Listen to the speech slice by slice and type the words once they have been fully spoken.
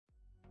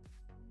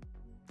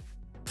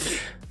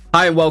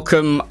Hi and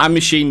welcome, I'm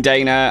Machine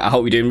Dana. I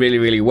hope you're doing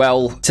really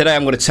well. Today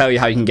I'm going to tell you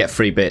how you can get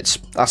free bits.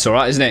 That's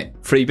alright, isn't it?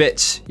 Free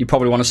bits. You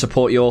probably want to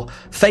support your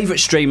favourite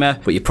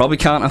streamer, but you probably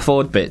can't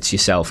afford bits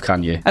yourself,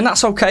 can you? And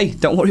that's okay,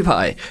 don't worry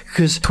about it,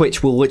 because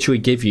Twitch will literally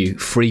give you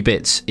free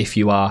bits if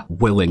you are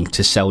willing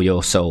to sell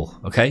your soul,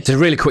 okay? It's a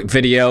really quick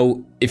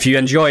video. If you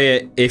enjoy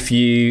it, if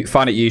you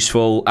find it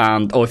useful,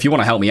 or if you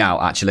want to help me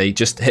out, actually,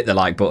 just hit the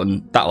like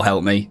button. That'll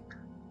help me.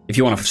 If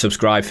you want to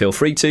subscribe, feel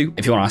free to.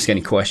 If you want to ask any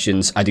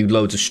questions, I do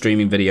loads of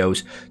streaming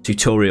videos,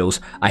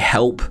 tutorials. I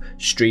help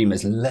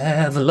streamers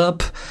level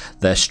up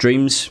their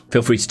streams.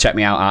 Feel free to check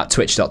me out at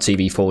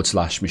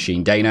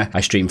twitch.tv/Machine Dana. I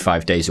stream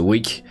 5 days a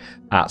week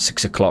at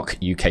 6 o'clock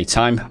UK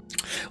time.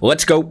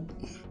 Let's go.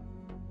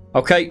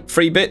 Okay,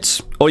 free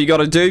bits. All you got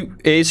to do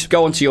is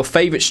go onto your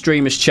favorite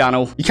streamer's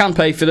channel. You can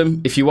pay for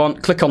them if you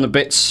want. Click on the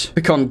bits,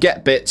 click on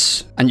get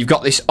bits, and you've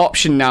got this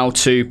option now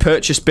to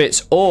purchase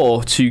bits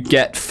or to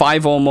get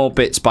 5 or more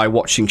bits by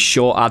watching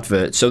short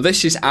adverts. So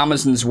this is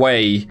Amazon's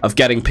way of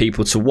getting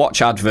people to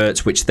watch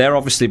adverts, which they're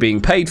obviously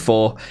being paid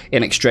for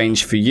in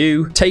exchange for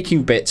you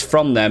taking bits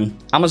from them.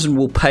 Amazon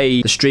will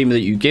pay the streamer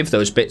that you give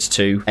those bits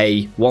to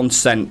a 1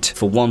 cent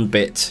for 1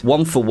 bit,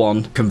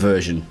 1-for-1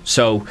 conversion.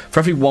 So for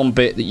every 1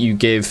 bit that you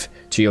give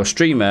to your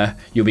streamer,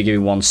 you'll be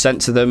giving 1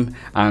 cent to them,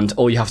 and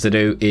all you have to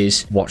do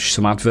is watch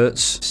some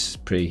adverts. It's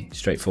pretty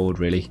straightforward,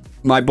 really.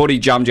 My buddy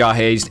Jamjar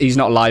here, he's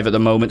not live at the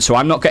moment, so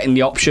I'm not getting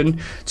the option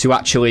to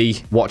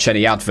actually watch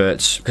any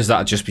adverts, because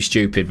that'd just be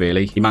stupid,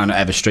 really. He might not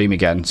ever stream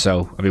again,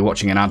 so I'll be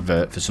watching an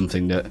advert for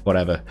something that,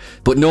 whatever.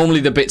 But normally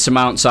the bits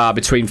amounts are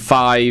between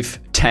 5,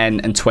 10,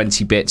 and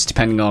 20 bits,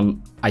 depending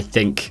on, I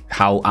think,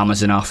 how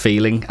Amazon are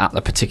feeling at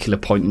the particular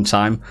point in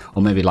time,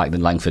 or maybe like the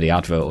length of the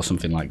advert or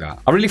something like that.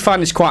 I really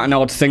find this quite an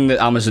odd thing that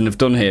Amazon have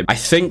done here. I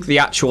think the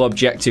actual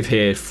objective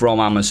here from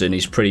Amazon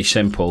is pretty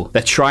simple.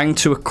 They're trying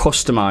to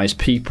customize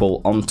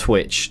people on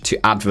Twitch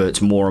to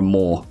adverts more and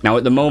more. Now,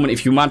 at the moment,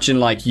 if you imagine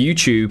like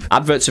YouTube,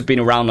 adverts have been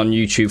around on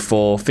YouTube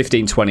for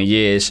 15, 20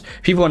 years.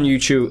 People on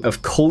YouTube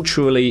have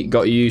culturally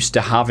got used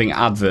to having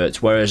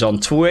adverts, whereas on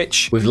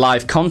Twitch, with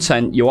live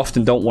content, you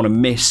often don't want to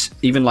miss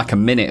even like a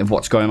minute of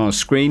what's going on the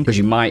screen, because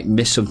you might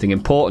miss something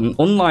important.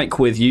 Unlike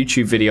with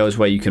YouTube videos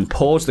where you can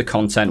pause the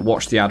content,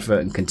 watch the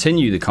advert and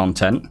continue the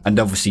content, and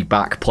obviously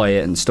back play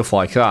it and stuff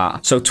like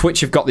that. So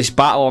Twitch have got this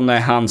battle on their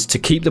hands to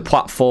keep the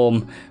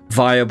platform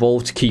viable,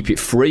 to keep it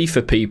free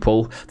for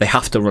people. They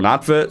have to run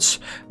adverts,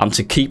 and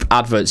to keep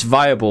adverts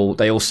viable,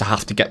 they also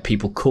have to get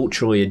people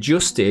culturally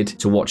adjusted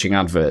to watching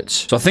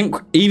adverts. So I think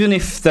even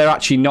if they're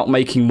actually not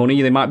making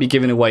money, they might be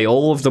giving away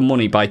all of the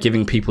money by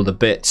giving people the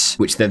bits,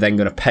 which they're then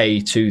going to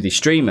pay to the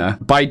streamer.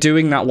 By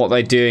doing that, what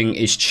they're doing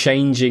is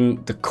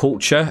changing the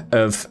culture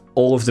of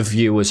all of the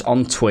viewers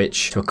on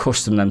Twitch to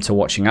accustom them to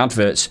watching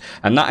adverts,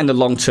 and that in the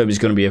long term is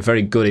going to be a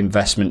very good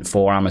investment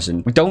for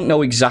Amazon. We don't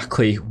know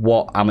exactly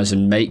what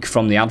Amazon make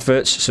from the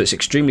adverts, so it's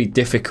extremely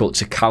difficult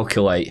to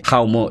calculate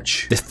how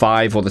much the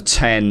 5 or the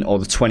 10 or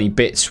the 20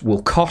 bits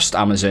will cost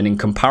Amazon in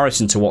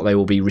comparison to what they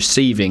will be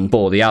receiving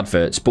for the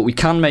adverts, but we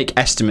can make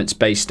estimates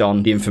based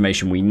on the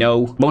information we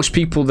know. Most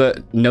people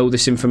that know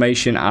this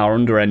information are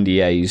under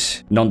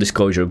NDAs,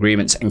 non-disclosure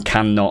agreements, and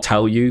cannot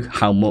tell you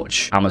how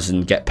much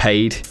Amazon get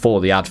paid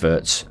for the adverts.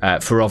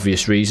 For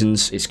obvious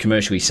reasons. It's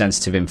commercially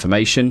sensitive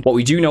information. What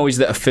we do know is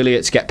that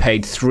affiliates get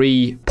paid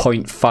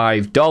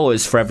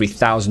 $3.5 for every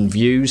 1,000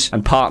 views,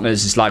 and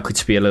partners is likely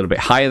to be a little bit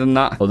higher than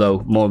that,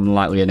 although more than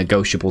likely a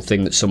negotiable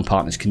thing that some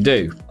partners can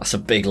do. That's a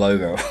big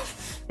logo.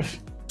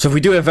 So if we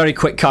do a very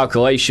quick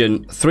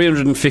calculation,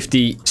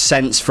 350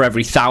 cents for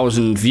every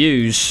 1,000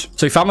 views.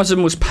 So if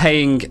Amazon was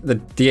paying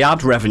the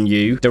ad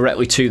revenue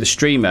directly to the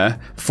streamer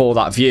for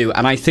that view,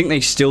 and I think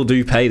they still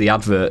do pay the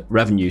advert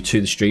revenue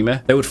to the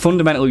streamer, they would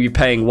fundamentally be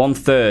paying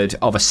 1/3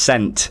 of a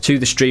cent to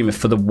the streamer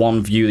for the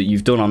 1 view that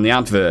you've done on the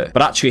advert.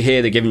 But actually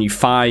here they're giving you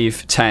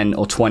 5, 10,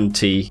 or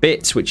 20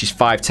 bits, which is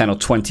 5, 10, or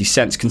 20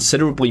 cents,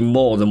 considerably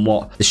more than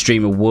what the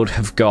streamer would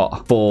have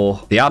got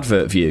for the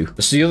advert view.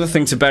 So the other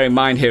thing to bear in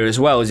mind here as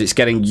well is it's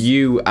getting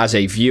you as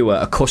a viewer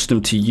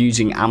accustomed to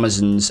using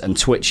Amazon's and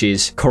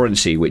Twitch's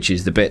currency, which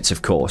is the bits,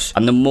 of course.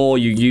 And the more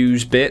you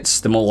use bits,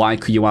 the more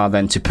likely you are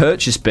then to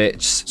purchase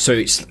bits. So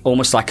it's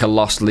almost like a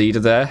lost leader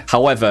there.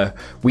 However,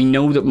 we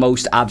know that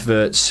most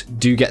adverts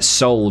do get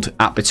sold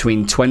at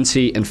between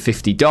 $20 and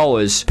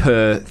 $50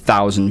 per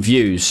 1,000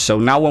 views. So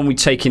now when we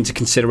take into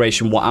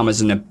consideration what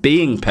Amazon are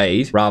being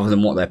paid rather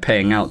than what they're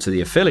paying out to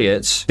the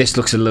affiliates, this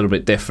looks a little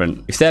bit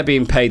different. If they're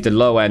being paid the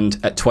low end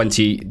at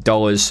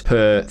 $20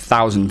 per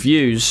 1,000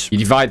 views, you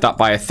divide that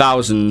by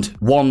 1,000,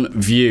 1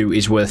 view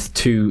is worth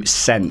 2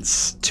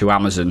 cents to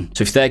Amazon.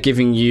 So if they're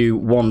giving you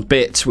 1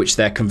 bit, which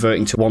they're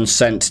converting to 1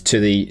 cent to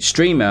the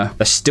streamer,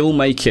 they're still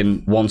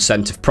making 1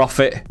 cent of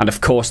profit. And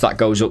of course, that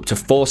goes up to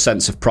 4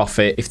 cents of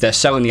profit if they're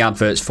selling the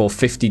adverts for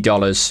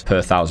 $50 per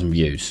 1,000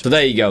 views. So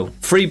there you go.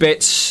 Free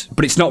bits,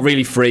 but it's not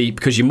really free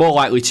because you're more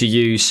likely to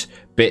use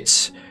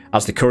bits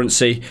as the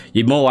currency,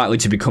 you're more likely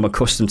to become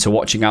accustomed to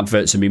watching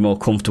adverts and be more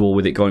comfortable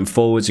with it going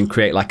forwards and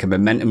create like a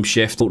momentum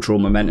shift, cultural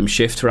momentum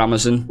shift for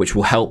Amazon, which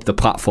will help the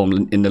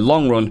platform in the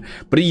long run.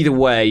 But either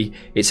way,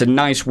 it's a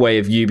nice way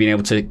of you being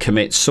able to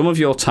commit some of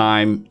your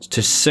time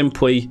to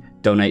simply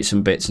donate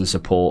some bits and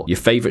support your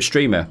favorite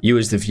streamer. You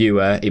as the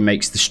viewer, it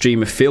makes the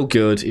streamer feel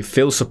good, it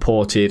feels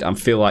supported, and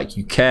feel like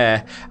you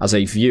care as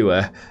a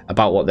viewer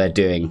about what they're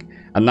doing.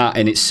 And that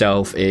in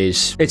itself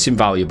it's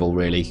invaluable,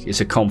 really. It's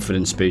a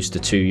confidence booster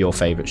to your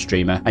favorite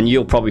streamer, and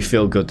you'll probably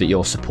feel good that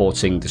you're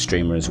supporting the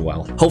streamer as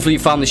well. Hopefully you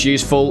found this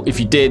useful. If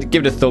you did,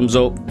 give it a thumbs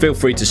up, feel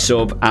free to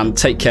sub, and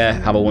take care.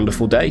 Have a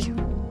wonderful day.